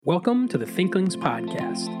Welcome to the Thinklings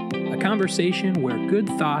Podcast, a conversation where good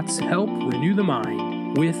thoughts help renew the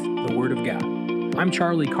mind with the Word of God. I'm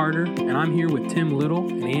Charlie Carter, and I'm here with Tim Little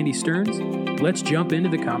and Andy Stearns. Let's jump into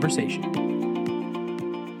the conversation.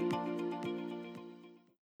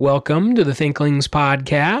 Welcome to the Thinklings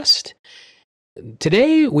Podcast.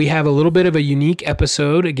 Today, we have a little bit of a unique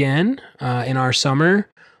episode again in our summer.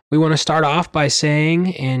 We want to start off by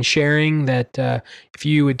saying and sharing that if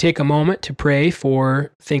you would take a moment to pray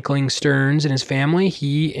for Thinkling Stearns and his family,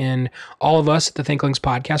 he and all of us at the Thinklings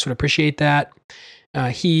Podcast would appreciate that.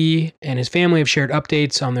 He and his family have shared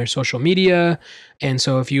updates on their social media, and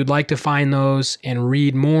so if you'd like to find those and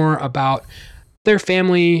read more about their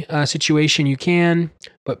family situation, you can,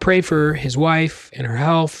 but pray for his wife and her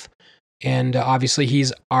health. And obviously,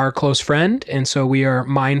 he's our close friend, and so we are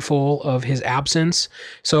mindful of his absence.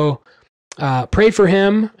 So pray for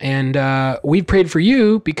him, and we've prayed for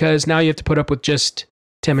you because now you have to put up with just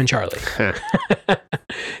Tim and Charlie.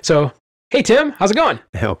 So, hey, Tim, how's it going?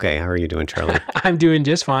 Okay, how are you doing, Charlie? I'm doing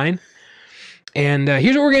just fine. And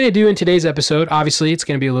here's what we're going to do in today's episode. Obviously, it's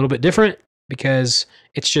going to be a little bit different because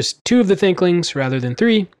it's just two of the Thinklings rather than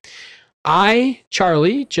three. I,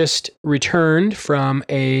 Charlie, just returned from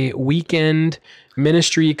a weekend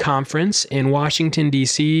ministry conference in Washington,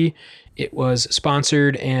 D.C. It was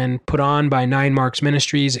sponsored and put on by 9Marks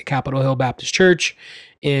Ministries at Capitol Hill Baptist Church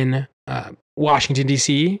in Washington,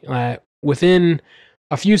 D.C., within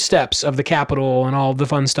a few steps of the Capitol and all the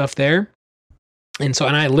fun stuff there. And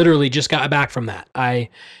I literally just got back from that. I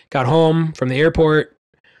got home from the airport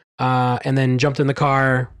and then jumped in the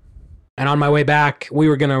car. And on my way back, we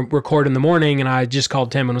were going to record in the morning, and I just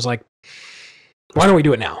called Tim and was like, why don't we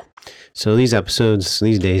do it now? So these episodes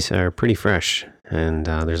these days are pretty fresh, and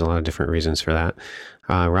there's a lot of different reasons for that.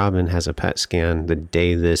 Robin has a PET scan the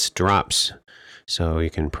day this drops, so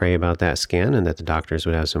you can pray about that scan and that the doctors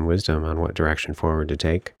would have some wisdom on what direction forward to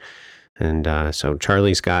take. And so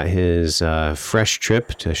Charlie's got his fresh trip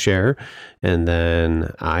to share, and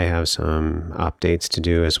then I have some updates to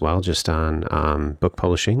do as well, just on book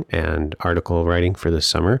publishing and article writing for this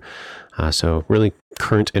summer. So really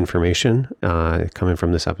current information coming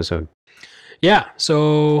from this episode. Yeah,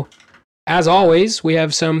 so as always, we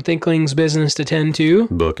have some Thinklings business to tend to.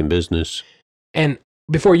 Book and business. And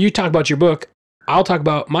before you talk about your book, I'll talk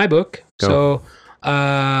about my book. Go.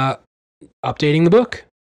 So updating the book.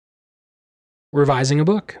 Revising a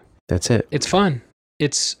book. That's it. It's fun.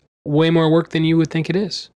 It's way more work than you would think it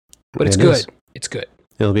is. But it's good. It's good.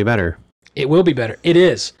 It'll be better. It will be better. It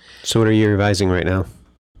is. So what are you revising right now?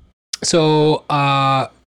 So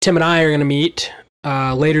Tim and I are going to meet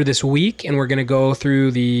later this week, and we're going to go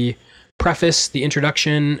through the preface, the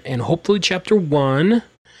introduction, and hopefully chapter 1.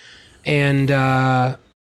 And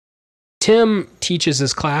Tim teaches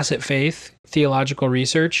this class at Faith, Theological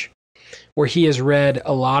Research, where he has read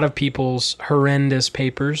a lot of people's horrendous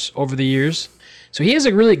papers over the years. So he has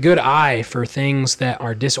a really good eye for things that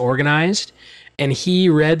are disorganized. And he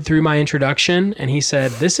read through my introduction and he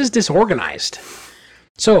said, this is disorganized.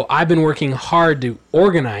 So I've been working hard to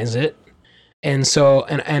organize it. And so,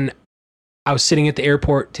 and I was sitting at the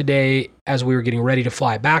airport today as we were getting ready to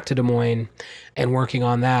fly back to Des Moines and working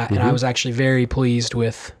on that. Mm-hmm. And I was actually very pleased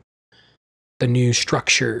with the new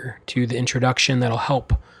structure to the introduction that'll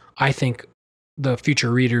help, I think, the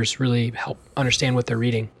future readers really help understand what they're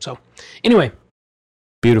reading. So anyway.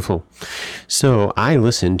 Beautiful. So I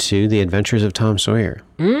listened to The Adventures of Tom Sawyer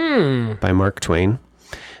by Mark Twain.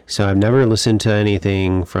 So I've never listened to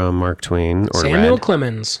anything from Mark Twain or Samuel read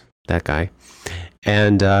Clemens. That guy.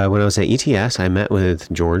 And when I was at ETS, I met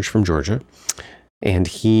with George from Georgia. And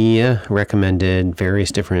he recommended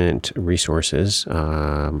various different resources,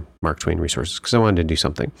 Mark Twain resources, because I wanted to do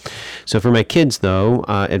something. So for my kids, though,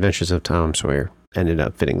 Adventures of Tom Sawyer ended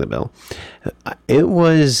up fitting the bill. He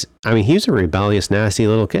was a rebellious, nasty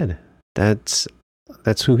little kid. That's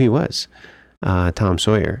who he was, Tom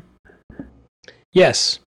Sawyer.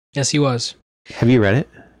 Yes, he was. Have you read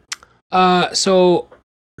it? So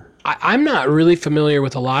I'm not really familiar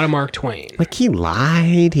with a lot of Mark Twain. Like he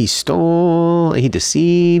lied, he stole, he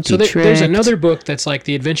deceived, he tricked. There's another book that's like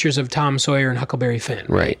The Adventures of Tom Sawyer and Huckleberry Finn.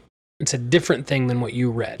 Right. It's a different thing than what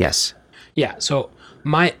you read. Yes. Yeah, so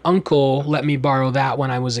my uncle let me borrow that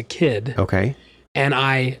when I was a kid. Okay. And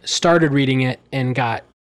I started reading it and got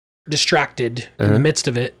distracted in the midst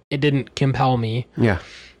of it. It didn't compel me. Yeah.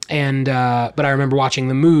 And but I remember watching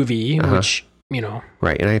the movie, which,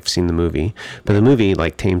 Right, and I've seen the movie, but the movie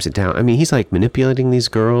like tames it down. I mean, he's like manipulating these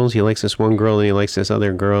girls. He likes this one girl and he likes this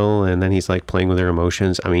other girl, and then he's like playing with their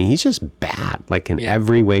emotions. I mean, he's just bad, like in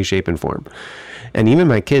every way, shape, and form. And even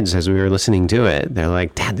my kids, as we were listening to it, they're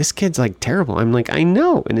like, Dad, this kid's like terrible. I'm like, I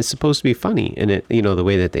know. And it's supposed to be funny. And it, the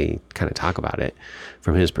way that they kind of talk about it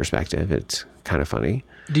from his perspective, it's kind of funny.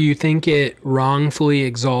 Do you think it wrongfully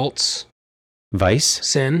exalts Vice?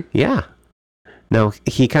 sin? Yeah. Now,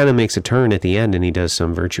 he kind of makes a turn at the end and he does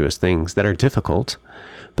some virtuous things that are difficult.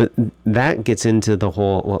 But that gets into the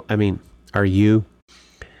whole, well, I mean,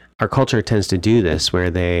 our culture tends to do this where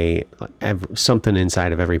they have something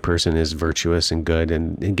inside of every person is virtuous and good,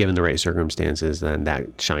 and given the right circumstances, then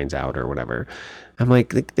that shines out or whatever. I'm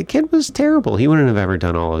like, the kid was terrible. He wouldn't have ever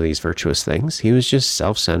done all of these virtuous things. He was just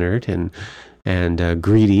self-centered and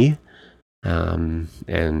greedy.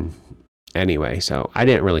 And anyway, so I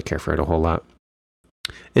didn't really care for it a whole lot.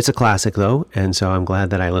 It's a classic though, and so I'm glad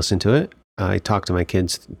that I listened to it. I talked to my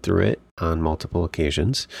kids through it on multiple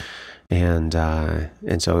occasions. And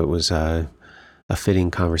so it was a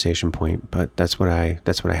fitting conversation point, but that's what I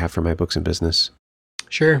have for my books and business.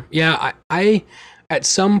 Sure. Yeah. I at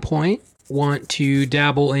some point want to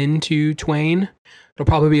dabble into Twain. It'll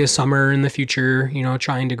probably be a summer in the future,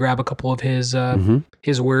 trying to grab a couple of his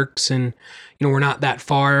works. And, we're not that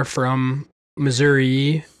far from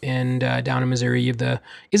Missouri and down in Missouri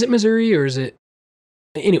is it Missouri or is it?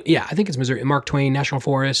 Anyway, yeah, I think it's Missouri. Mark Twain National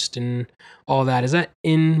Forest and all that. Is that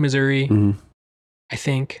in Missouri? Mm-hmm. I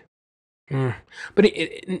think. But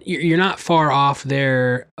you're not far off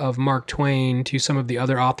there of Mark Twain to some of the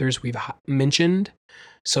other authors we've mentioned.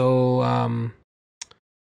 So, I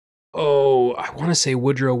want to say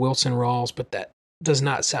Woodrow Wilson Rawls, but that does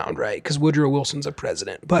not sound right because Woodrow Wilson's a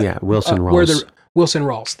president. But yeah, Wilson Rawls. Wilson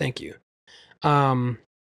Rawls, thank you. Where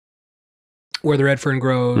the Red Fern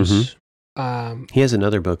Grows. Mm-hmm. He has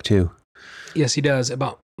another book too. Yes, he does,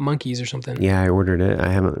 about monkeys or something. Yeah, I ordered it. I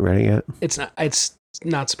haven't read it yet. It's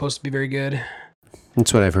not supposed to be very good.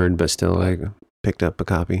 That's what I've heard, but still I picked up a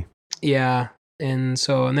copy. Yeah. And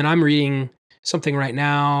then I'm reading something right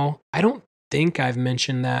now. I don't think I've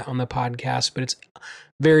mentioned that on the podcast, but it's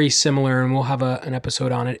very similar and we'll have an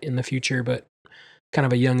episode on it in the future, but kind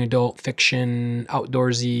of a young adult fiction,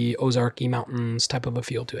 outdoorsy, Ozarky mountains type of a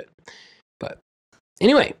feel to it. But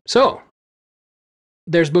anyway, so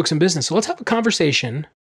there's books and business. So let's have a conversation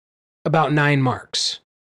about 9Marks.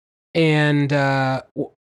 And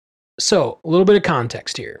so a little bit of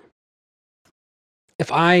context here.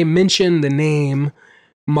 If I mention the name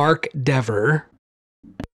Mark Dever,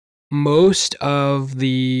 most of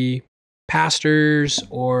the pastors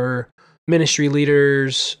or ministry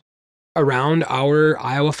leaders around our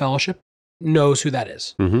Iowa fellowship knows who that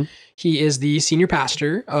is. Mm-hmm. He is the senior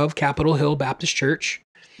pastor of Capitol Hill Baptist Church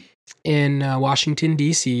in Washington,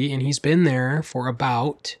 D.C., and he's been there for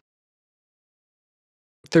about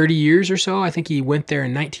 30 years or so. I think he went there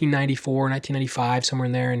in 1994, 1995, somewhere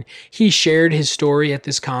in there, and he shared his story at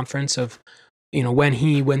this conference of, when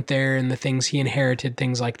he went there and the things he inherited,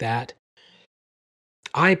 things like that.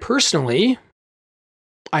 I personally,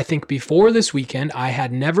 I think before this weekend, I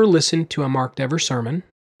had never listened to a Mark Dever sermon.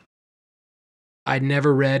 I'd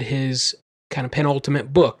never read his kind of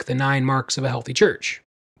penultimate book, The 9 Marks of a Healthy Church.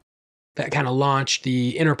 That kind of launched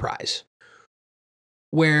the enterprise.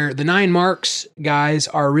 Where the 9 Marks guys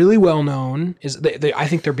are really well known, I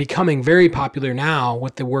think they're becoming very popular now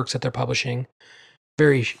with the works that they're publishing.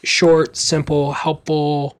 Very short, simple,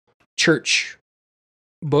 helpful church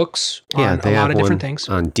books on a lot of different things.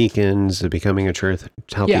 On deacons, becoming a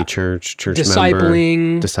healthy church discipling,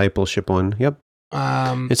 member, discipleship one. Yep.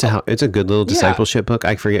 It's a good little discipleship book.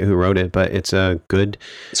 I forget who wrote it, but it's a good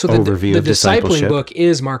overview of discipleship. The discipling book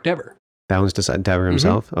is Mark Dever. That one's Dever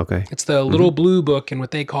himself? Mm-hmm. Okay. It's the little blue book in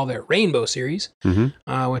what they call their Rainbow series,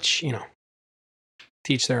 which,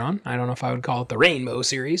 teach their own. I don't know if I would call it the Rainbow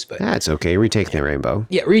series, but... That's okay. Retake the rainbow.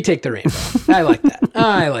 Yeah, retake the rainbow. I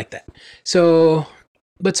like that. So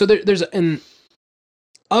there's... And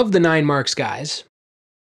of the 9Marks guys,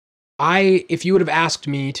 if you would have asked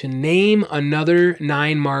me to name another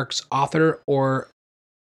 9Marks author, or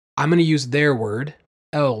I'm going to use their word,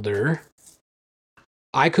 elder,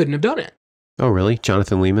 I couldn't have done it. Oh, really?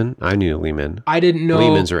 Jonathan Lehman? I knew Lehman. I didn't know.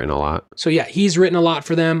 Lehman's written a lot. So yeah, he's written a lot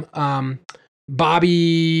for them.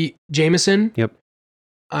 Bobby Jameson. Yep.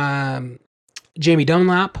 Jamie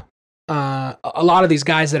Dunlap. A lot of these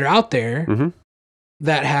guys that are out there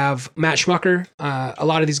that have Matt Schmucker. A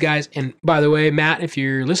lot of these guys. And by the way, Matt, if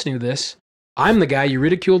you're listening to this, I'm the guy you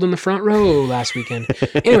ridiculed in the front row last weekend.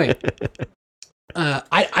 Anyway,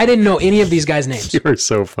 I didn't know any of these guys' names. You are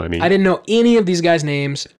so funny. I didn't know any of these guys'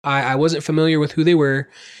 names. I wasn't familiar with who they were.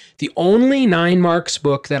 The only 9Marks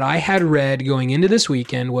book that I had read going into this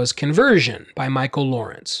weekend was Conversion by Michael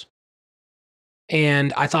Lawrence.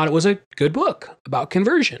 And I thought it was a good book about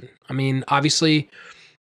conversion. I mean, obviously,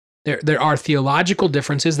 there are theological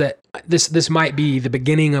differences that this might be the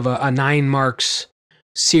beginning of a 9Marks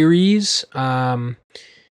series,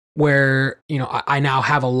 where I now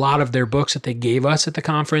have a lot of their books that they gave us at the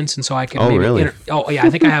conference, and so I can. Oh, really? I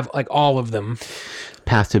think I have like all of them.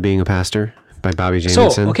 Path to Being a Pastor by Bobby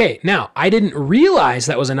Jamieson. So, okay, now I didn't realize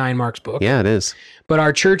that was a 9Marks book. Yeah, it is. But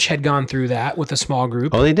our church had gone through that with a small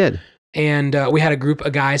group. Oh, they did. And we had a group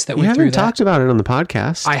of guys that went through that. You haven't talked about it on the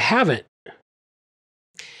podcast. I haven't.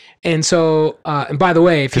 And so, and by the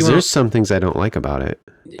way, because there's some things I don't like about it,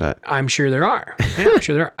 but I'm sure there are. Yeah, I'm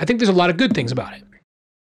sure there are. I think there's a lot of good things about it.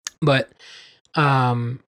 But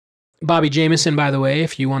Bobby Jamieson, by the way,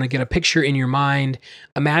 if you want to get a picture in your mind,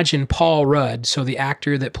 imagine Paul Rudd, so the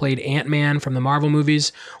actor that played Ant-Man from the Marvel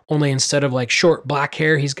movies, only instead of like short black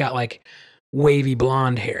hair, he's got like wavy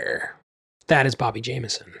blonde hair. That is Bobby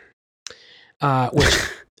Jamieson. Which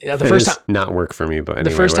the first time not work for me, but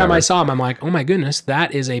anyway, the first time whatever. I saw him, I'm like, oh my goodness,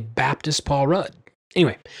 that is a Baptist Paul Rudd.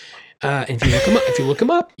 Anyway, if you look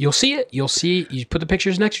him up, you'll see it. You'll see. You put the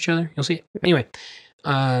pictures next to each other, you'll see it. Anyway,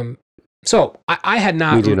 so I had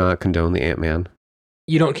not. We do not condone the Ant-Man.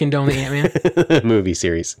 You don't condone the Ant-Man movie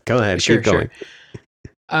series. Go ahead, keep going.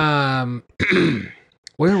 Sure.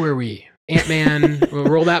 Where were we? Ant-Man. We'll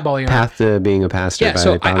roll that ball. Path to Being a Pastor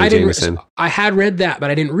by Bobby Jamieson. I had read that, but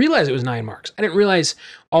I didn't realize it was 9Marks. I didn't realize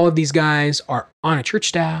all of these guys are on a church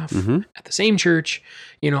staff at the same church.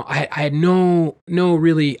 I had no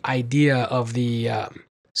really idea of the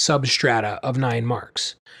substrata of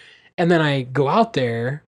 9Marks. And then I go out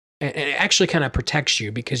there, and it actually kind of protects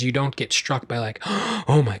you because you don't get struck by like,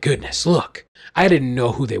 oh my goodness, look, I didn't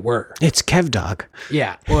know who they were. It's Kev Dog.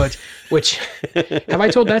 Yeah. Well, which have I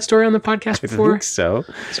told that story on the podcast before? I think so.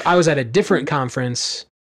 So I was at a different conference,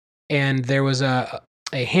 and there was a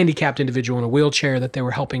handicapped individual in a wheelchair that they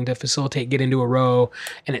were helping to facilitate get into a row,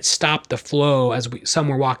 and it stopped the flow as some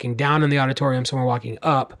were walking down in the auditorium, some were walking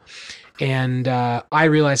up, and I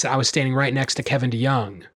realized that I was standing right next to Kevin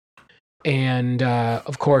DeYoung. And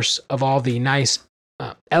of course, of all the nice,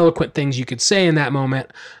 eloquent things you could say in that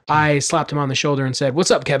moment, I slapped him on the shoulder and said,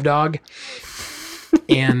 "What's up, Kev Dog?"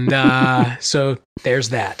 And so there's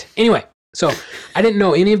that. Anyway, so I didn't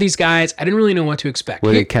know any of these guys. I didn't really know what to expect.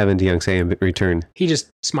 What did Kevin DeYoung say in return? He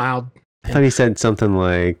just smiled. I thought he said something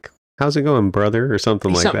like, "How's it going, brother?" or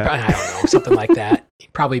something like that. I don't know, something like that. He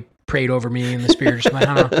probably prayed over me in the spirit or something.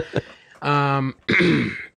 I don't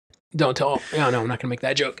know. Don't tell. No, I'm not going to make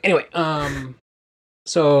that joke. Anyway,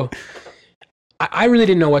 so I really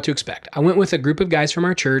didn't know what to expect. I went with a group of guys from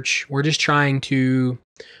our church. We're trying to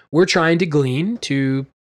glean, to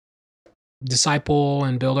disciple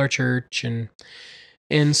and build our church.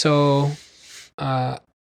 And so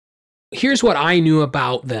here's what I knew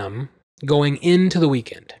about them going into the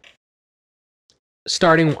weekend.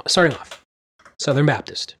 Starting off, Southern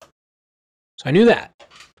Baptist. So I knew that.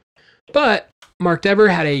 But Mark Dever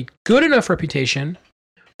had a good enough reputation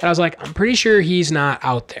that I was like, I'm pretty sure he's not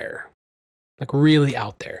out there, like really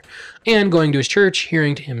out there. And going to his church,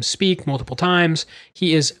 hearing him speak multiple times,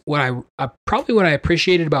 he is what I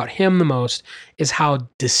appreciated about him the most is how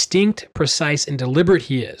distinct, precise, and deliberate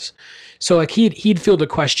he is. So like he'd field a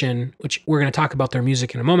question, which we're going to talk about their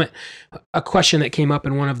music in a moment. A question that came up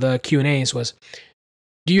in one of the Q&As was,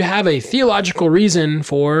 do you have a theological reason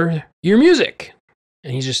for your music?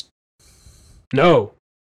 And he's just, no.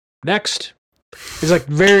 Next. He's like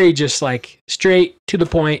very just like straight to the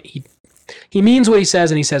point. He means what he says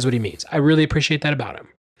and he says what he means. I really appreciate that about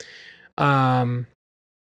him.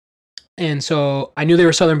 And so I knew they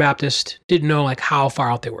were Southern Baptist, didn't know like how far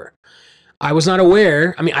out they were. I was not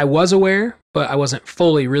aware. I mean, I was aware, but I wasn't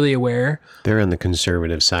fully really aware. They're on the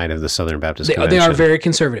conservative side of the Southern Baptist Convention. They are very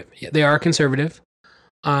conservative. Yeah, they are conservative,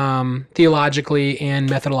 theologically and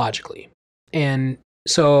methodologically. And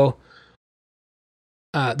so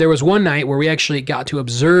there was one night where we actually got to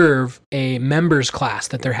observe a members class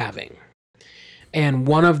that they're having. And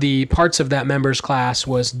one of the parts of that members class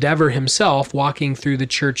was Dever himself walking through the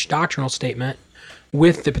church doctrinal statement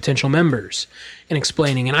with the potential members and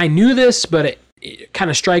explaining. And I knew this, but it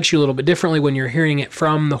kind of strikes you a little bit differently when you're hearing it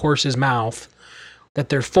from the horse's mouth, that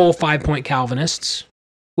they're full 5-point Calvinists,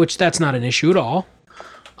 which that's not an issue at all.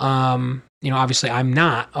 Obviously I'm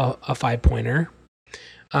not a 5-pointer.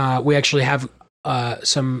 We actually have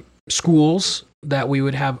some schools that we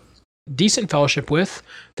would have decent fellowship with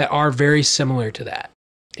that are very similar to that.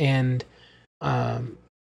 And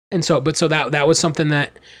so that was something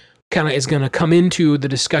that kind of is going to come into the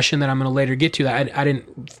discussion that I'm going to later get to. That I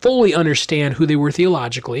didn't fully understand who they were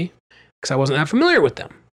theologically because I wasn't that familiar with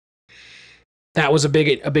them. That was a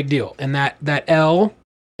big deal. And that L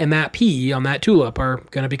and that P on that tulip are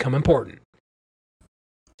going to become important.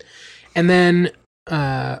 And then...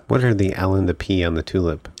 what are the L and the P on the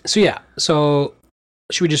tulip? So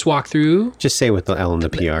should we just walk through? Just say what the L and the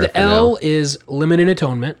P are. The L is limited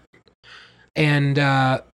atonement. And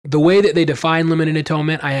the way that they define limited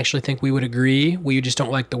atonement, I actually think we would agree. We just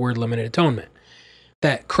don't like the word limited atonement.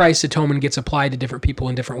 That Christ's atonement gets applied to different people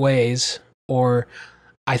in different ways. Or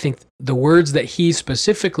I think the words that he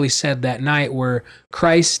specifically said that night were,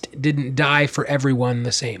 Christ didn't die for everyone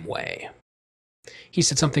the same way. He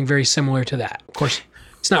said something very similar to that. Of course,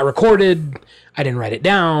 it's not recorded. I didn't write it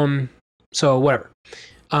down. So whatever.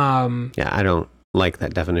 Yeah, I don't like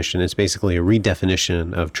that definition. It's basically a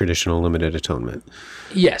redefinition of traditional limited atonement.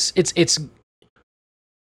 Yes, it's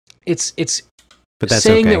but that's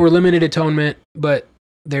saying okay. that we're limited atonement, but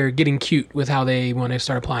they're getting cute with how they want to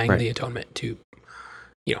start applying the atonement to,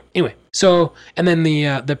 anyway. So, and then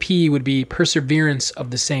the P would be perseverance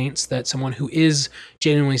of the saints, that someone who is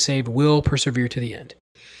genuinely saved will persevere to the end.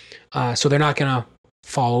 So they're not going to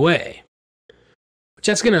fall away, which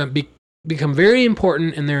that's going to become very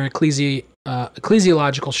important in their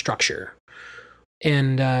ecclesiological structure.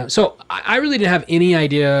 And so I really didn't have any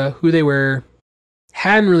idea who they were,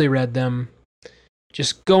 hadn't really read them.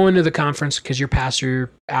 Just go into the conference because your pastor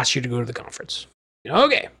asked you to go to the conference.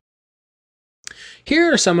 Okay.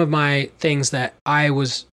 Here are some of my things that I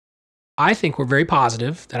think were very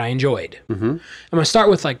positive, that I enjoyed. Mm-hmm. I'm going to start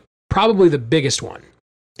with probably the biggest one.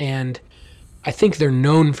 And I think they're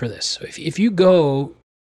known for this. So if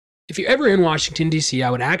you're ever in Washington, D.C., I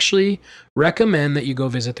would actually recommend that you go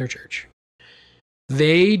visit their church.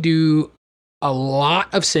 They do a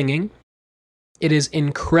lot of singing. It is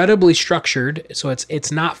incredibly structured, so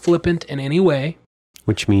it's not flippant in any way.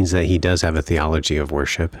 Which means that he does have a theology of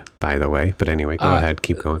worship, by the way. But anyway, go ahead,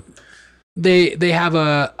 keep going. They have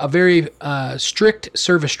a very strict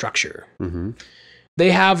service structure. Mm-hmm. They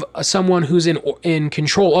have someone who's in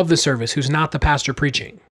control of the service, who's not the pastor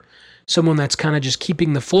preaching. Someone that's kind of just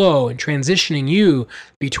keeping the flow and transitioning you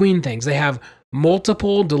between things. They have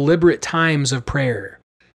multiple deliberate times of prayer.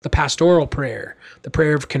 The pastoral prayer, the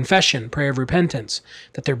prayer of confession, prayer of repentance,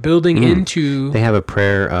 that they're building into. They have a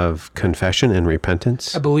prayer of confession and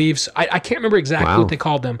repentance? I believe so. I can't remember exactly what they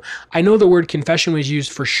called them. I know the word confession was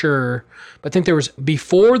used for sure, but I think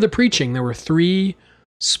before the preaching, there were 3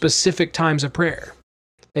 specific times of prayer.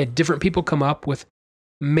 They had different people come up with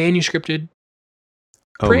manuscripted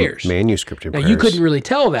prayers. Manuscripted prayers. Now, you couldn't really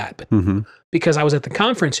tell that, but because I was at the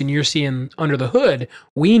conference and you're seeing under the hood,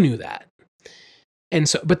 we knew that. And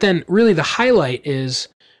so, but then really the highlight is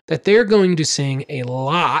that they're going to sing a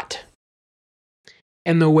lot.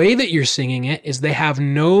 And the way that you're singing it is they have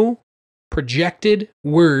no projected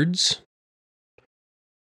words.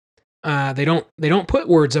 They don't put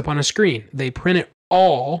words up on a screen. They print it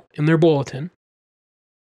all in their bulletin.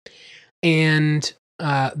 And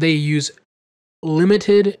they use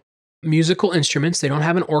limited musical instruments. They don't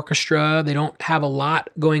have an orchestra. They don't have a lot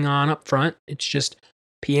going on up front. It's just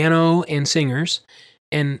piano and singers.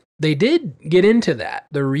 And they did get into that.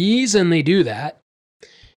 The reason they do that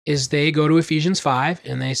is they go to Ephesians 5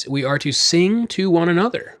 and they say, we are to sing to one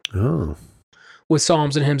another with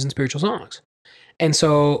psalms and hymns and spiritual songs. And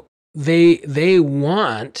so they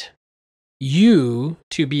want you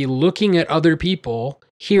to be looking at other people,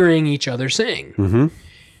 hearing each other sing. Mm-hmm.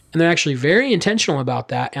 And they're actually very intentional about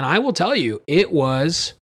that. And I will tell you, it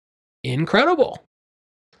was incredible.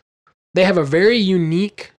 They have a very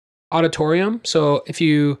unique auditorium. So if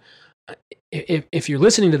you're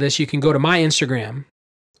listening to this, you can go to my Instagram,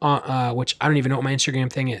 which I don't even know what my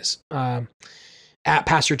Instagram thing is, at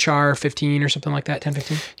Pastor Char 15 or something like that,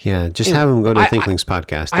 1015. Yeah, just have them go to Thinklings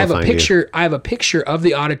podcast. I have a picture of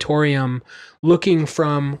the auditorium looking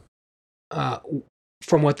from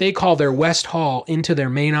what they call their West Hall into their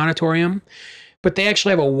main auditorium, but they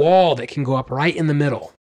actually have a wall that can go up right in the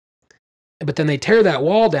middle. But then they tear that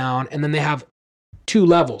wall down, and then they have 2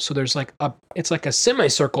 levels. So there's it's like a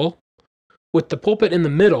semicircle with the pulpit in the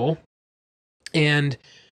middle, and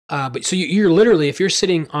but so you're literally, if you're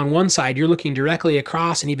sitting on one side, you're looking directly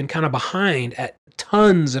across and even kind of behind at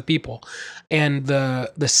tons of people, and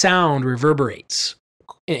the sound reverberates,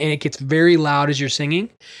 and it gets very loud as you're singing.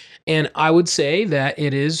 And I would say that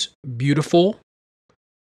it is beautiful,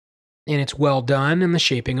 and it's well done in the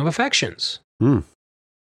shaping of affections.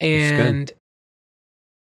 And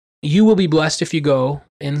you will be blessed if you go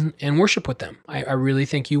and worship with them. I really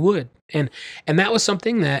think you would. And that was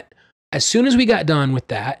something that as soon as we got done with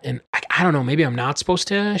that, and I don't know, maybe I'm not supposed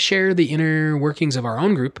to share the inner workings of our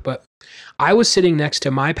own group, but I was sitting next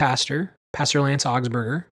to my pastor, Pastor Lance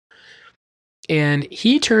Augsburger, And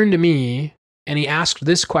he turned to me and he asked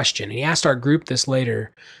this question. He asked our group this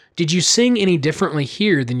later. Did you sing any differently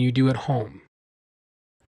here than you do at home?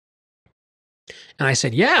 And I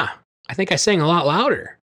said, yeah, I think I sang a lot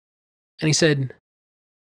louder. And he said,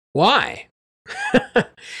 why?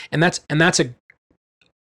 and that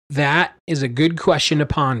is a good question to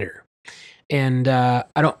ponder. And I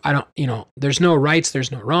don't, there's no rights,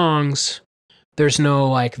 there's no wrongs. There's no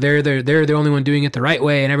like they're the only one doing it the right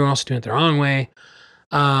way and everyone else is doing it the wrong way.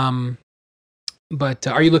 But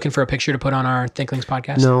are you looking for a picture to put on our Thinklings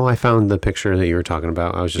podcast? No, I found the picture that you were talking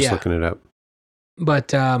about. I was just looking it up.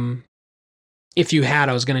 But if you had,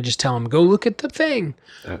 I was going to just tell him, go look at the thing.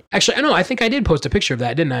 Actually, I know. I think I did post a picture of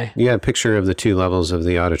that, didn't I? Yeah, a picture of the 2 levels of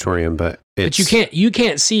the auditorium, but you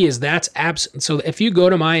can't see that's absent. So if you go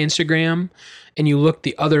to my Instagram and you look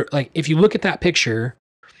if you look at that picture,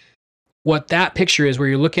 what that picture is where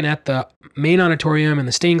you're looking at the main auditorium and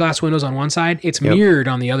the stained glass windows on one side, it's mirrored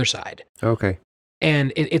on the other side. Okay.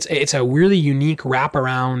 And it's a really unique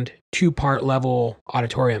wraparound 2-part level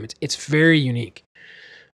auditorium. It's very unique.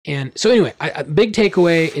 And so anyway, a big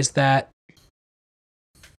takeaway is that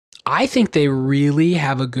I think they really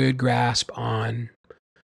have a good grasp on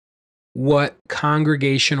what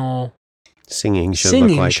congregational singing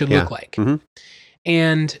should look like. Mm-hmm.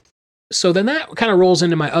 And so then that kind of rolls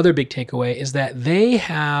into my other big takeaway is that they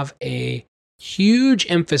have a huge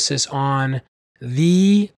emphasis on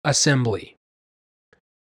the assembly.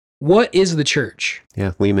 What is the church?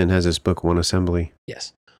 Yeah, Lehman has his book, One Assembly.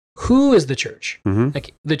 Yes. Who is the church? Mm-hmm.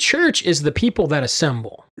 Like the church is the people that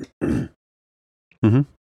assemble. Mm-hmm.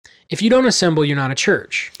 If you don't assemble, you're not a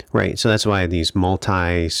church. Right. So that's why these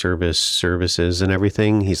services and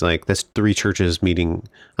everything, he's like, that's 3 churches meeting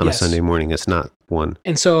on a Sunday morning. It's not one.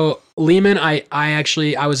 And so Lehman, I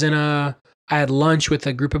had lunch with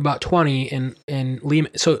a group of about 20 and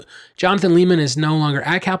Lehman. So Jonathan Lehman is no longer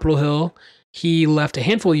at Capitol Hill. He left a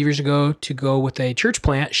handful of years ago to go with a church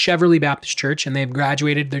plant, Cheverly Baptist Church, and they've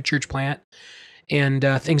graduated their church plant. And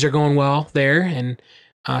things are going well there. And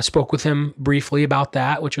spoke with him briefly about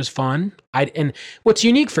that, which was fun. And what's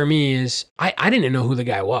unique for me is I didn't know who the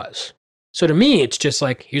guy was. So to me, it's just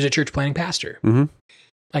like, here's a church planting pastor. Mm-hmm.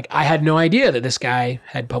 Like I had no idea that this guy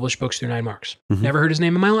had published books through 9Marks. Mm-hmm. Never heard his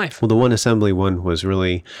name in my life. Well, the One Assembly one was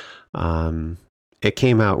really, it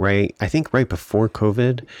came out right before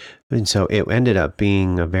COVID. And so it ended up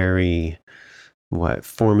being a very,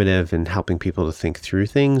 formative in helping people to think through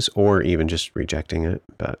things or even just rejecting it.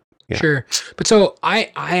 But yeah. Sure. But so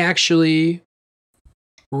I actually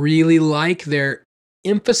really like their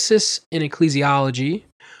emphasis in ecclesiology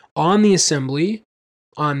on the assembly,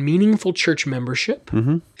 on meaningful church membership,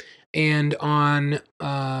 mm-hmm. and on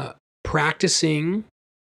practicing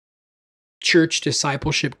church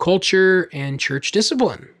discipleship culture and church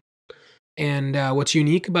discipline. And what's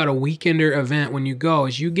unique about a weekender event when you go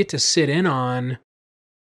is you get to sit in on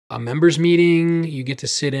a members meeting, you get to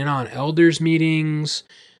sit in on elders meetings,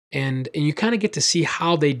 and you kind of get to see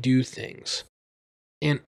how they do things.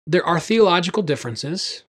 And there are theological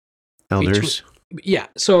differences. Elders.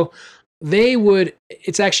 So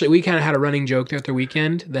it's actually, we kind of had a running joke there at the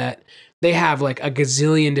weekend that they have like a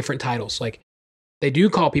gazillion different titles. Like they do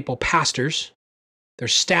call people pastors.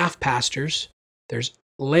 There's staff pastors. There's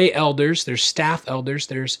lay elders. There's staff elders.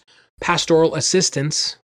 There's pastoral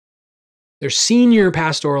assistants. There's senior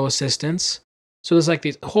pastoral assistants. So there's like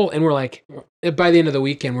these and we're like, by the end of the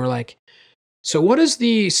weekend, we're like, so what does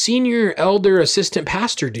the senior elder assistant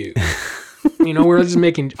pastor do? We're just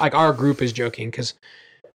making, like our group is joking because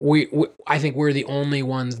I think we're the only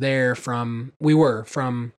ones there from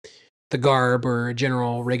the Garb or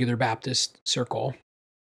General Regular Baptist Circle.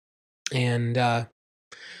 And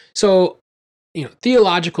so,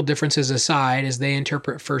 theological differences aside, as they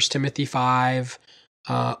interpret 1 Timothy 5,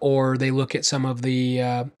 or they look at some of the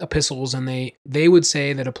epistles and they would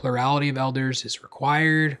say that a plurality of elders is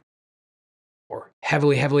required or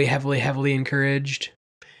heavily, heavily, heavily, heavily encouraged,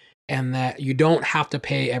 and that you don't have to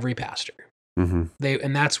pay every pastor. Mm-hmm.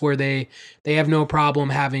 And that's where they have no problem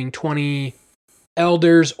having 20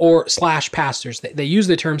 elders or / pastors. They use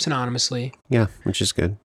the term synonymously. Yeah, which is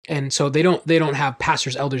good. And so they don't have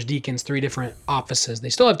pastors, elders, deacons, 3 different offices. They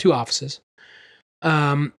still have 2 offices.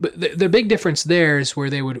 But the big difference there is where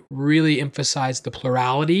they would really emphasize the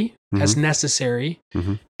plurality mm-hmm. as necessary,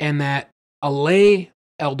 mm-hmm. and that a lay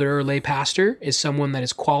elder or lay pastor is someone that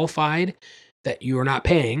is qualified that you are not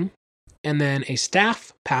paying, and then a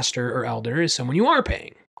staff pastor or elder is someone you are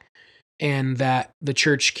paying, and that the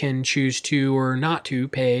church can choose to or not to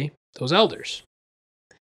pay those elders.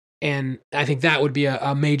 And I think that would be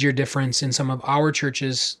a major difference in some of our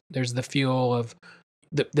churches. There's the feel of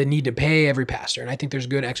the need to pay every pastor. And I think there's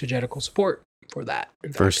good exegetical support for that.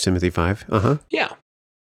 First Timothy 5. Yeah.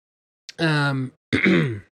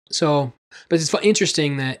 So, but it's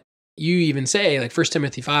interesting that you even say like 1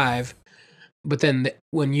 Timothy 5, but then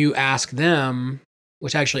when you ask them,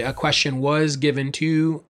 which actually a question was given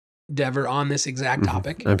to Dever on this exact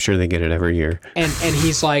topic. I'm sure they get it every year. And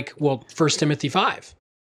he's like, well, 1 Timothy 5.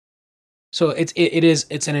 So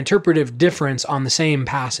it's an interpretive difference on the same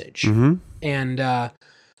passage. And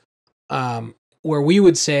where we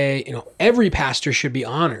would say, every pastor should be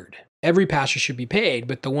honored. Every pastor should be paid,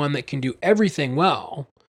 but the one that can do everything well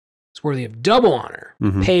is worthy of double honor.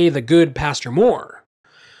 Pay the good pastor more.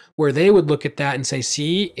 Where they would look at that and say,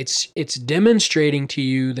 see, it's demonstrating to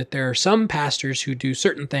you that there are some pastors who do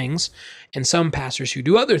certain things and some pastors who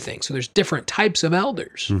do other things. So there's different types of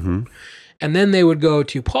elders. And then they would go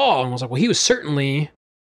to Paul and was like, well, he was certainly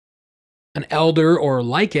an elder or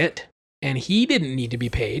like it, and he didn't need to be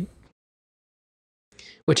paid,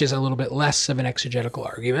 which is a little bit less of an exegetical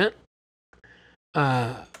argument.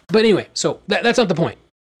 But anyway, so that's not the point.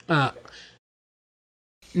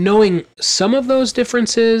 Knowing some of those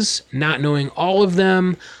differences, not knowing all of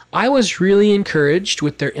them, I was really encouraged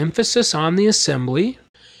with their emphasis on the assembly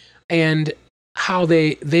and how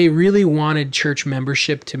they really wanted church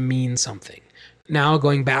membership to mean something. Now,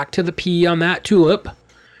 going back to the P on that tulip,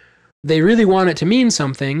 they really want it to mean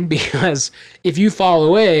something, because if you fall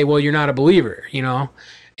away, well, you're not a believer,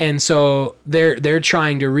 And so they're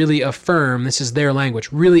trying to really affirm, this is their language,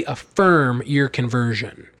 really affirm your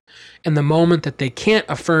conversion. And the moment that they can't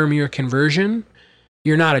affirm your conversion,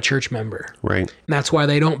 you're not a church member. Right. And that's why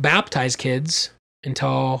they don't baptize kids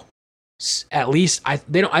until at least I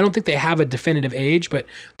don't think they have a definitive age, but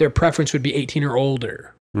their preference would be 18 or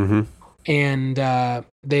older. And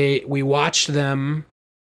we watched them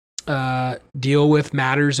deal with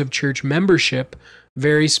matters of church membership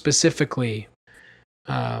very specifically.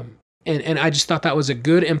 And I just thought that was a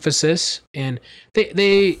good emphasis. And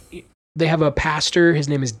they have a pastor. His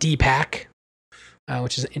name is Deepak,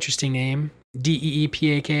 which is an interesting name.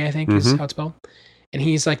 Deepak, I think is how it's spelled. And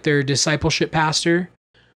he's like their discipleship pastor.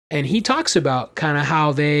 And he talks about kind of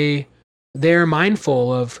how they're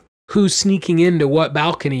mindful of who's sneaking into what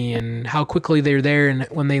balcony and how quickly they're there and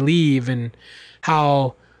when they leave, and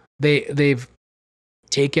how they've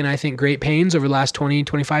taken, I think, great pains over the last 20,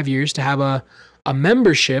 25 years to have a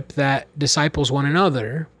membership that disciples one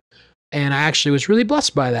another. And I actually was really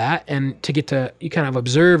blessed by that. And to get to you kind of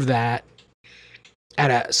observe that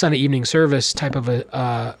at a Sunday evening service type of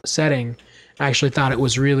a setting, I actually thought it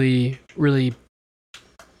was really, really,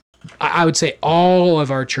 I would say all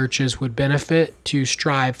of our churches would benefit to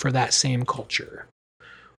strive for that same culture.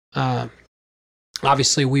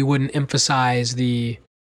 Obviously, we wouldn't emphasize the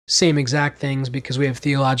same exact things because we have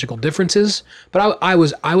theological differences, but I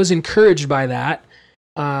was encouraged by that.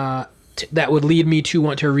 That would lead me to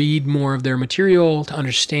want to read more of their material, to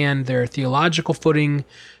understand their theological footing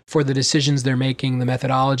for the decisions they're making, the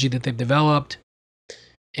methodology that they've developed.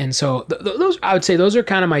 And so those, I would say those are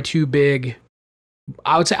kind of my two big,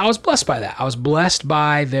 I would say I was blessed by that. I was blessed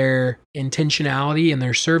by their intentionality and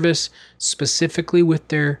their service, specifically with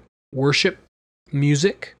their worship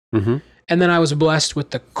music. And then I was blessed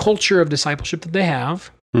with the culture of discipleship that they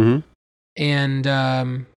have.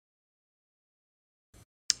 And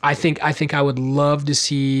I think I would love to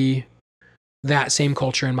see that same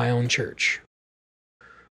culture in my own church.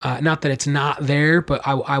 Not that it's not there, but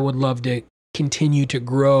I would love to continue to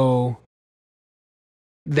grow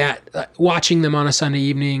that, watching them on a Sunday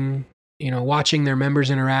evening, watching their members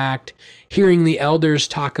interact, hearing the elders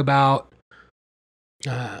talk about,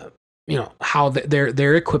 how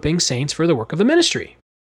they're equipping saints for the work of the ministry,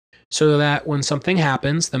 so that when something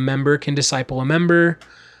happens, the member can disciple a member.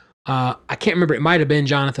 I can't remember. It might have been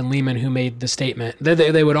Jonathan Lehman who made the statement.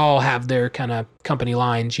 They would all have their kind of company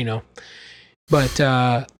lines, but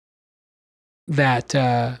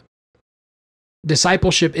that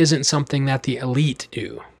discipleship isn't something that the elite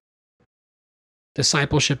do.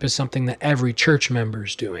 Discipleship is something that every church member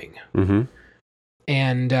is doing.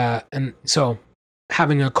 And so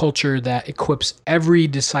having a culture that equips every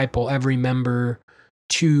disciple, every member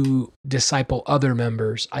to disciple other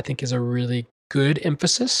members, I think is a really good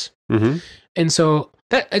emphasis. And so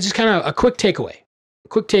that is just kind of a quick takeaway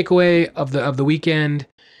of the weekend.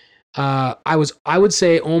 I would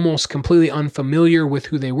say almost completely unfamiliar with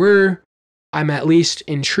who they were. I'm at least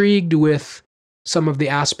intrigued with some of the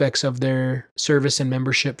aspects of their service and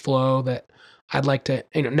membership flow that I'd like to,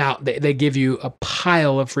 now they give you a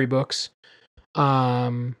pile of free books.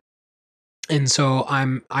 And so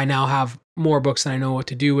I now have more books than I know what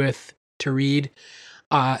to do with to read.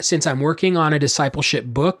 since I'm working on a discipleship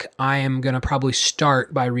book, I am going to probably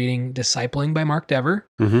start by reading Discipling by Mark Dever.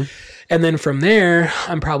 Mm-hmm. And then from there,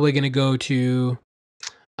 I'm probably going to go to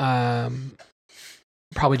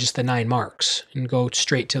probably just the 9 Marks and go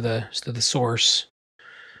straight to the source.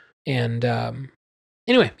 And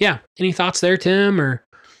anyway, yeah. Any thoughts there, Tim, or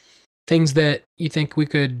things that you think we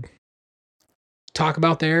could talk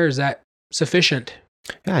about there? Is that sufficient?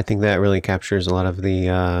 Yeah, I think that really captures a lot of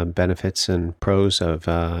the benefits and pros of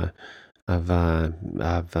that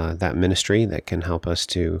ministry that can help us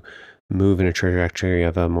to move in a trajectory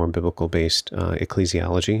of a more biblical-based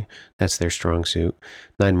ecclesiology. That's their strong suit.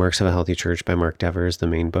 9 Marks of a Healthy Church by Mark Dever is the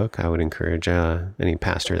main book. I would encourage any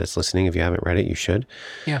pastor that's listening, if you haven't read it, you should.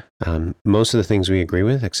 Yeah. Most of the things we agree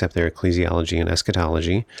with, except their ecclesiology and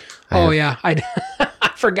eschatology. I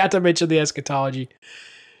I forgot to mention the eschatology.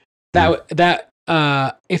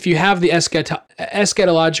 If you have the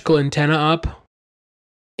eschatological antenna up,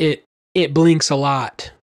 it blinks a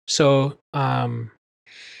lot. So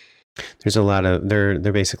there's a lot of they're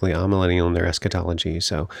basically amillennial in their eschatology.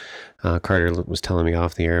 So Carter was telling me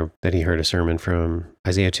off the air that he heard a sermon from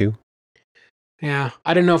Isaiah 2. Yeah,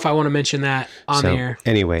 I didn't know if I want to mention that on the air.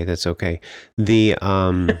 Anyway, that's okay. The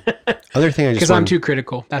other thing I just because I'm too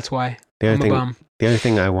critical. That's why I'm a bum. The other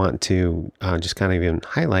thing I want to just kind of even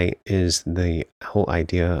highlight is the whole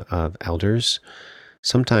idea of elders.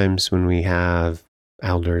 Sometimes when we have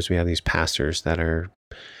elders, we have these pastors that are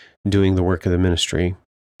doing the work of the ministry.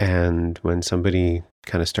 And when somebody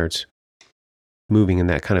kind of starts moving in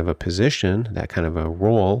that kind of a position, that kind of a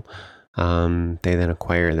role, they then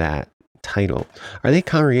acquire that title. Are they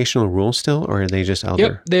congregational rules still, or are they just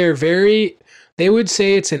elder? Yep, they would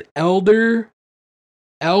say it's an elder-led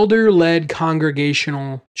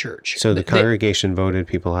congregational church. So the congregation voted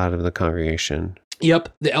people out of the congregation. Yep,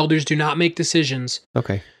 the elders do not make decisions.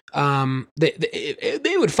 Okay.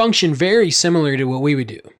 They would function very similar to what we would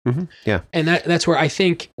do. Mm-hmm. Yeah. And that's where I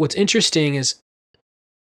think what's interesting is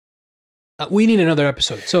we need another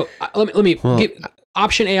episode. So let me give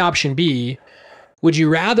option A, option B. Would you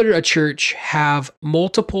rather a church have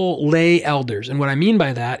multiple lay elders? And what I mean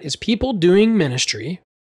by that is people doing ministry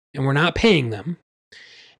and we're not paying them.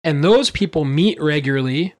 And those people meet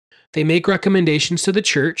regularly. They make recommendations to the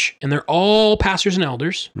church, and they're all pastors and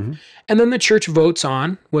elders. Mm-hmm. And then the church votes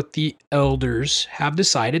on what the elders have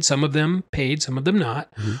decided, some of them paid, some of them not.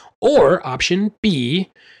 Mm-hmm. Or option B,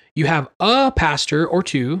 you have a pastor or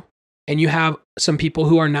two, and you have some people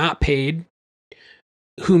who are not paid,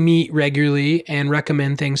 who meet regularly and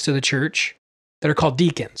recommend things to the church that are called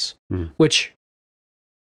deacons, which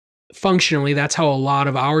functionally, that's how a lot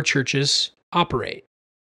of our churches operate,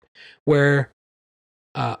 where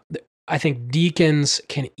I think deacons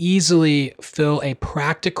can easily fill a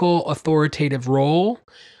practical, authoritative role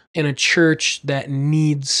in a church that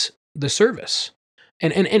needs the service.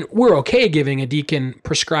 And we're okay giving a deacon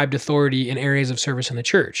prescribed authority in areas of service in the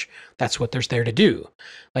church. That's what they're there to do.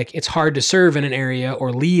 Like, it's hard to serve in an area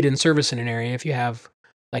or lead in service in an area if you have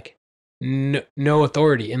like no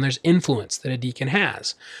authority and there's influence that a deacon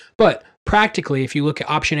has. But practically, if you look at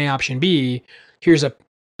option A, option B, here's a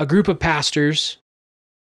group of pastors,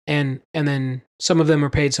 and then some of them are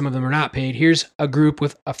paid, some of them are not paid. Here's a group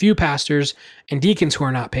with a few pastors and deacons who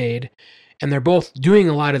are not paid, and they're both doing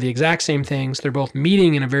a lot of the exact same things. They're both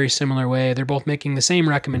meeting in a very similar way. They're both making the same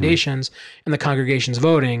recommendations, and the congregation's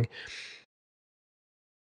voting.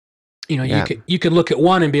 You know, you could look at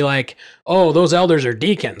one and be like, oh, those elders are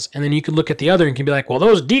deacons. And then you could look at the other and can be like, well,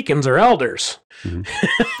 those deacons are elders. Mm-hmm.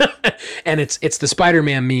 And it's the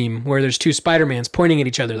Spider-Man meme where there's two Spider-Mans pointing at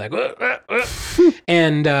each other like,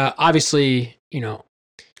 and obviously, you know,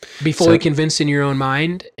 be fully convinced in your own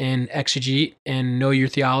mind and exegete and know your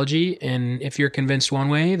theology. And if you're convinced one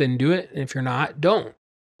way, then do it. And if you're not, don't. And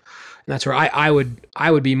that's where I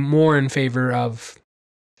would be more in favor of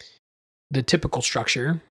the typical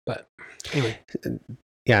structure. But anyway.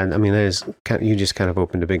 Yeah, I mean, that is you just kind of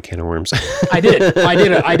opened a big can of worms. I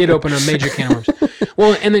did open a major can of worms.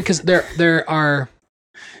 Well, and then because there are,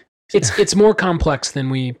 it's more complex than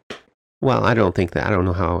we. Well, I don't think that. I don't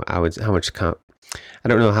know I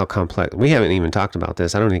don't know how complex. We haven't even talked about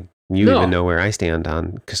this. I don't think you even know where I stand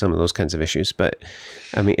on some of those kinds of issues. But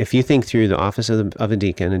I mean, if you think through the office of a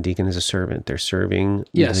deacon is a servant. They're serving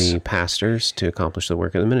the pastors to accomplish the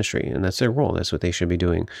work of the ministry, and that's their role. That's what they should be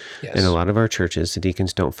doing. Yes. In a lot of our churches, the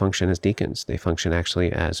deacons don't function as deacons. They function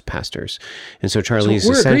actually as pastors. And so Charlie's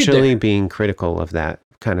essentially being critical of that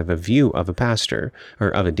kind of a view of a pastor or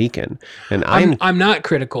of a deacon. And I'm not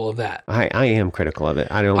critical of that. I am critical of it.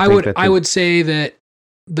 I would say that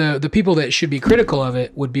the people that should be critical of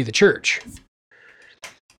it would be the church.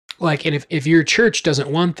 Like, and if your church doesn't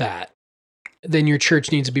want that, then your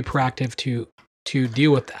church needs to be proactive to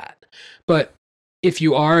deal with that. But if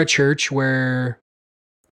you are a church where,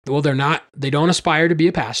 well, they don't aspire to be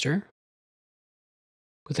a pastor,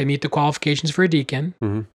 but they meet the qualifications for a deacon,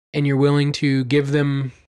 Mm-hmm. and you're willing to give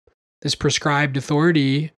them this prescribed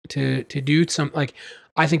authority to do some, like,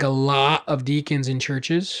 I think a lot of deacons in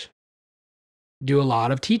churches do a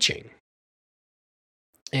lot of teaching.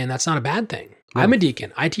 And that's not a bad thing. No. I'm a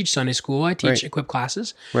deacon. I teach Sunday school. I teach Right. equip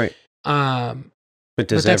classes. Right. But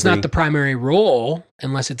that's not the primary role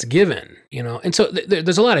unless it's given, And so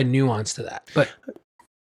there's a lot of nuance to that. But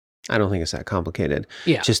I don't think it's that complicated.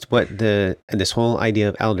 yeah, Just what this whole idea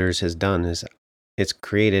of elders has done is it's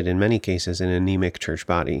created in many cases an anemic church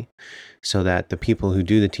body, so that the people who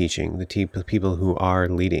do the teaching, the people who are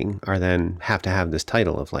leading, are then have to have this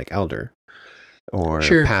title of like elder or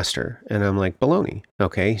Sure. pastor. And I'm like, baloney.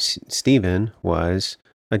 Okay, Stephen was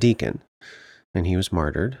a deacon, and he was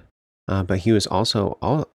martyred, but he was also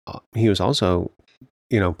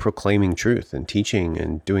proclaiming truth and teaching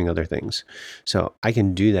and doing other things. So I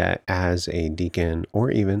can do that as a deacon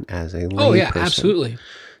or even as a lay person. Absolutely.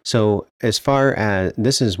 So as far as,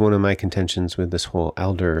 this is one of my contentions with this whole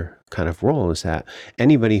elder kind of role, is that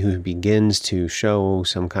anybody who begins to show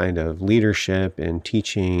some kind of leadership in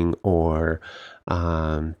teaching or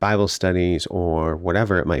Bible studies or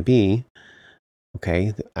whatever it might be,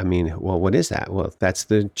 okay, I mean, well, what is that? Well, that's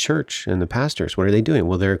the church and the pastors. What are they doing?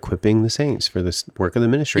 Well, they're equipping the saints for this work of the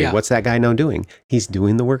ministry. Yeah. What's that guy now doing? He's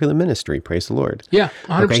doing the work of the ministry. Praise the Lord. Yeah,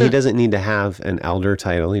 100%. Okay, he doesn't need to have an elder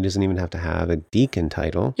title. He doesn't even have to have a deacon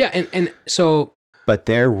title. Yeah, and so But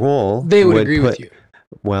their role, they would agree with you.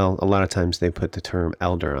 Well, a lot of times they put the term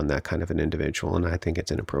elder on that kind of an individual, and I think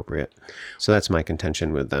it's inappropriate. So that's my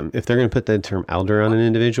contention with them. If they're going to put the term elder on an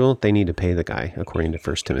individual, they need to pay the guy, according to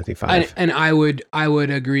 1 Timothy 5. And I would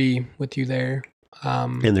agree with you there.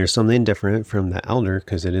 And there's something different from the elder,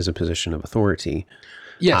 because it is a position of authority.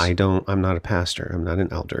 Yes. I'm not a pastor. I'm not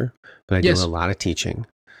an elder, but I do a lot of teaching.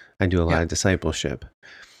 I do a lot of discipleship,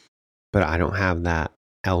 but I don't have that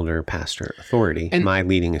elder pastor authority. And my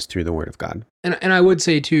leading is through the word of God. And I would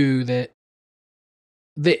say too that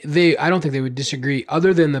they I don't think they would disagree,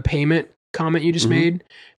 other than the payment comment you just made.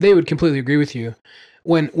 They would completely agree with you.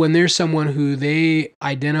 When there's someone who they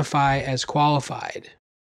identify as qualified,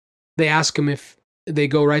 they ask them, if they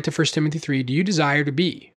go right to 1 Timothy 3, do you desire to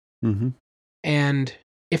be? Mm-hmm. And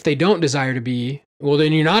if they don't desire to be, well,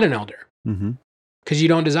 then you're not an elder. Mm-hmm. Because you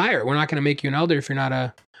don't desire. We're not going to make you an elder if you're not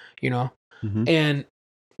a, Mm-hmm.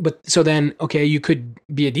 But so then, okay, you could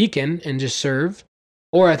be a deacon and just serve.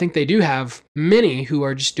 Or I think they do have many who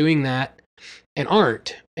are just doing that and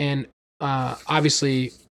aren't. And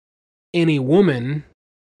obviously, any woman,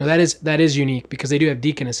 that is unique, because they do have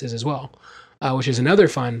deaconesses as well, which is another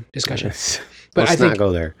fun discussion. Yes. But Let's not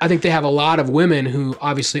go there. I think they have a lot of women who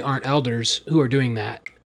obviously aren't elders who are doing that.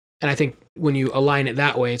 And I think when you align it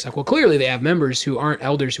that way, it's like, well, clearly they have members who aren't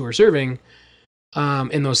elders who are serving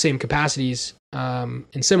in those same capacities,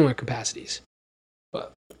 in similar capacities.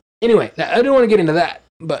 But anyway, I don't want to get into that.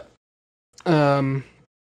 But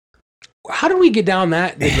how did we get down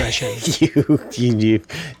that digression? you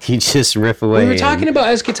just riff away. We were talking about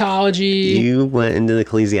eschatology. You went into the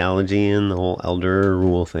ecclesiology and the whole elder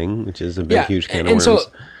rule thing, which is a big, huge can of worms. And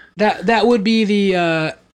so that would be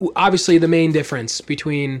the obviously the main difference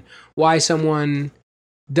between why someone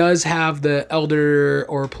does have the elder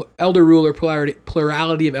or elder rule or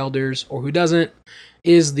plurality of elders, or who doesn't,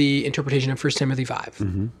 is the interpretation of 1 Timothy 5.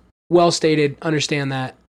 Mm-hmm. Well stated. Understand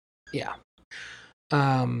that. Yeah.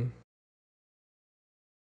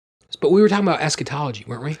 But we were talking about eschatology,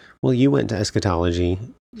 weren't we? Well, you went to eschatology,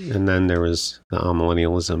 and then there was the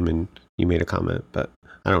amillennialism, and you made a comment, but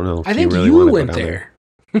I don't know if I think really you want to went go down there.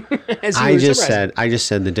 I just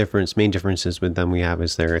said the main differences with them we have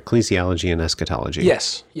is their ecclesiology and eschatology.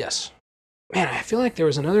 Yes. Man, I feel like there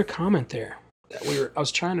was another comment there that I was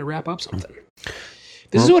trying to wrap up something.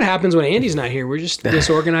 This is what happens when Andy's not here. We're just a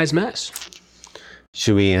disorganized mess.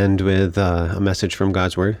 Should we end with a message from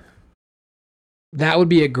God's Word? That would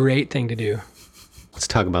be a great thing to do. Let's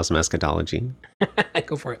talk about some eschatology.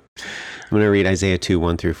 Go for it. I'm going to read Isaiah 2,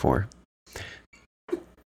 1-4.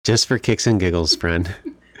 Just for kicks and giggles, friend.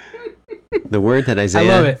 The word that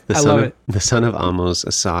Isaiah, the son of Amos,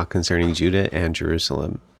 saw concerning Judah and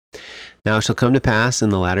Jerusalem. Now it shall come to pass in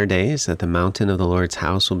the latter days that the mountain of the Lord's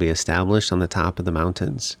house will be established on the top of the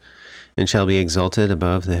mountains, and shall be exalted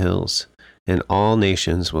above the hills, and all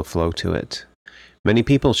nations will flow to it. Many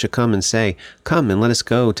people shall come and say, Come and let us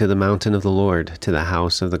go to the mountain of the Lord, to the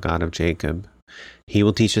house of the God of Jacob. He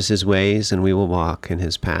will teach us his ways, and we will walk in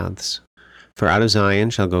his paths. For out of Zion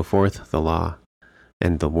shall go forth the law,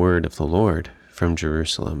 and the word of the Lord from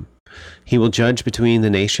Jerusalem. He will judge between the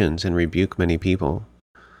nations and rebuke many people.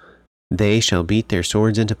 They shall beat their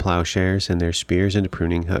swords into plowshares and their spears into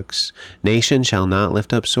pruning hooks. Nation shall not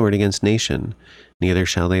lift up sword against nation, neither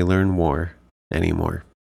shall they learn war any more.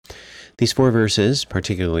 These 4 verses,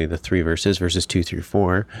 particularly the 3 verses, verses 2 through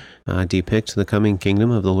 4, depict the coming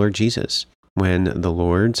kingdom of the Lord Jesus, when the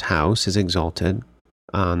Lord's house is exalted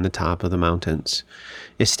on the top of the mountains.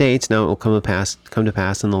 It states, now it will come to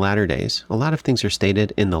pass in the latter days. A lot of things are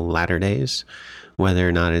stated in the latter days. Whether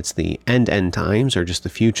or not it's the end times or just the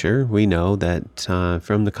future, we know that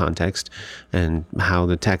from the context and how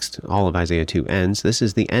the text, all of Isaiah 2 ends, this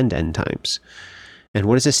is the end times. And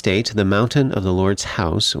what does it state? The mountain of the Lord's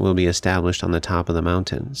house will be established on the top of the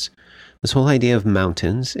mountains. This whole idea of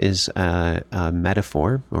mountains is a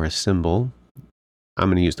metaphor or a symbol. I'm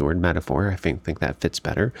going to use the word metaphor. I think that fits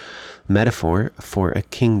better. Metaphor for a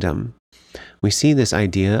kingdom. We see this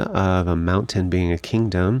idea of a mountain being a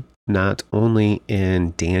kingdom not only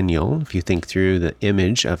in Daniel. If you think through the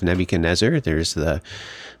image of Nebuchadnezzar, there's the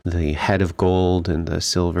head of gold and the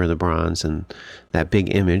silver, the bronze, and that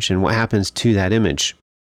big image. And what happens to that image?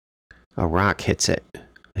 A rock hits it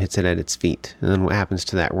at its feet. And then what happens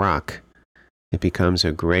to that rock? It becomes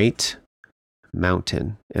a great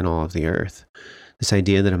mountain in all of the earth. This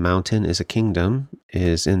idea that a mountain is a kingdom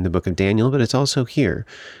is in the book of Daniel, but it's also here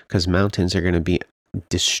because mountains are going to be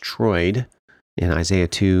destroyed in Isaiah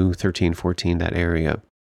 2, 13, 14, that area.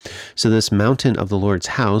 So this mountain of the Lord's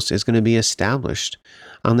house is going to be established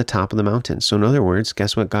on the top of the mountain. So in other words,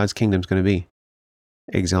 guess what God's kingdom is going to be?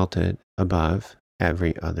 Exalted above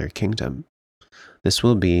every other kingdom. This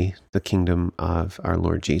will be the kingdom of our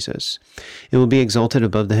Lord Jesus. It will be exalted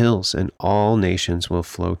above the hills, and all nations will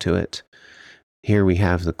flow to it. Here we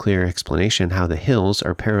have the clear explanation how the hills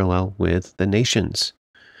are parallel with the nations.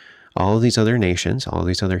 All of these other nations, all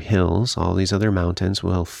these other hills, all these other mountains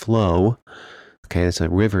will flow, okay, it's a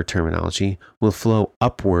river terminology, will flow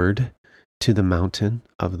upward to the mountain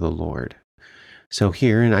of the Lord. So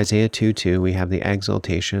here in Isaiah 2:2, we have the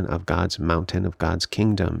exaltation of God's mountain, of God's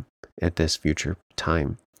kingdom at this future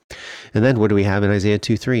time. And then what do we have in Isaiah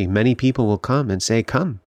 2:3? Many people will come and say,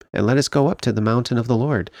 come, and let us go up to the mountain of the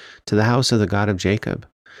Lord, to the house of the God of Jacob.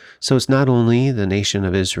 So it's not only the nation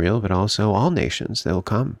of Israel, but also all nations that will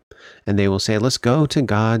come. And they will say, let's go to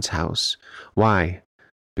God's house. Why?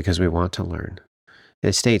 Because we want to learn.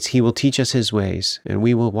 It states, he will teach us his ways, and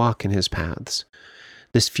we will walk in his paths.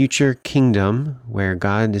 This future kingdom, where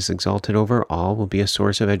God is exalted over all, will be a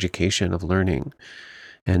source of education, of learning.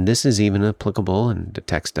 And this is even applicable, and the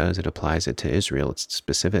text does, it applies it to Israel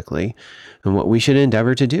specifically, and what we should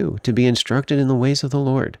endeavor to do, to be instructed in the ways of the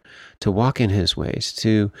Lord, to walk in his ways,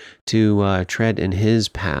 to tread in his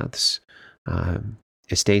paths.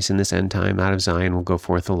 It states in this end time, out of Zion will go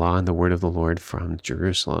forth the law and the word of the Lord from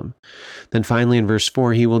Jerusalem. Then finally in verse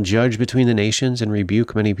 4, he will judge between the nations and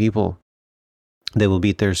rebuke many people. They will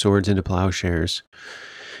beat their swords into plowshares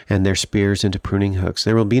and their spears into pruning hooks.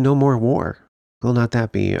 There will be no more war. Will not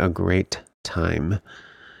that be a great time?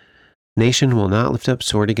 Nation will not lift up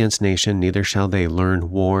sword against nation, neither shall they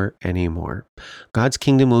learn war anymore. God's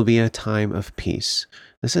kingdom will be a time of peace.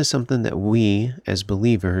 This is something that we as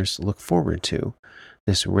believers look forward to.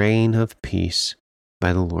 This reign of peace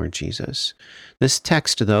by the Lord Jesus. This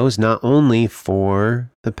text, though, is not only for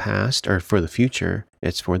the past or for the future,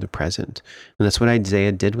 it's for the present. And that's what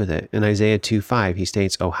Isaiah did with it. In Isaiah 2:5, he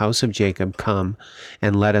states, O house of Jacob, come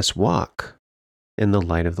and let us walk in the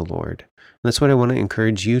light of the Lord. And that's what I want to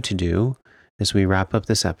encourage you to do as we wrap up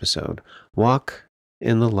this episode. Walk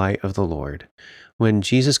in the light of the Lord. When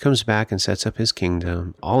Jesus comes back and sets up his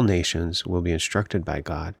kingdom, all nations will be instructed by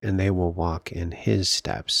God, and they will walk in his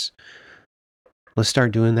steps. Let's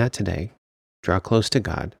start doing that today. Draw close to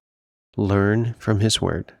God. Learn from his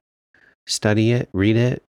word. Study it, read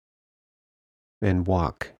it, and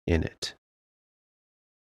walk in it.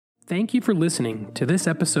 Thank you for listening to this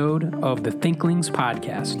episode of the Thinklings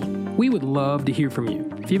Podcast. We would love to hear from you.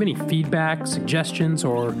 If you have any feedback, suggestions,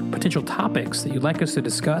 or potential topics that you'd like us to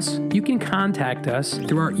discuss, you can contact us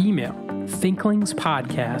through our email,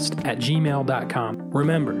 thinklingspodcast@gmail.com.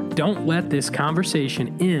 Remember, don't let this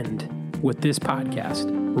conversation end with this podcast.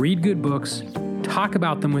 Read good books, talk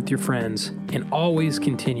about them with your friends, and always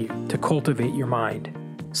continue to cultivate your mind.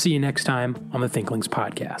 See you next time on the Thinklings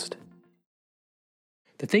Podcast.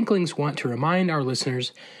 The Thinklings want to remind our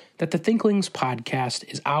listeners that the Thinklings Podcast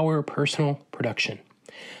is our personal production.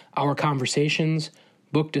 Our conversations,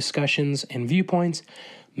 book discussions, and viewpoints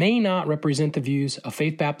may not represent the views of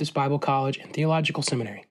Faith Baptist Bible College and Theological Seminary.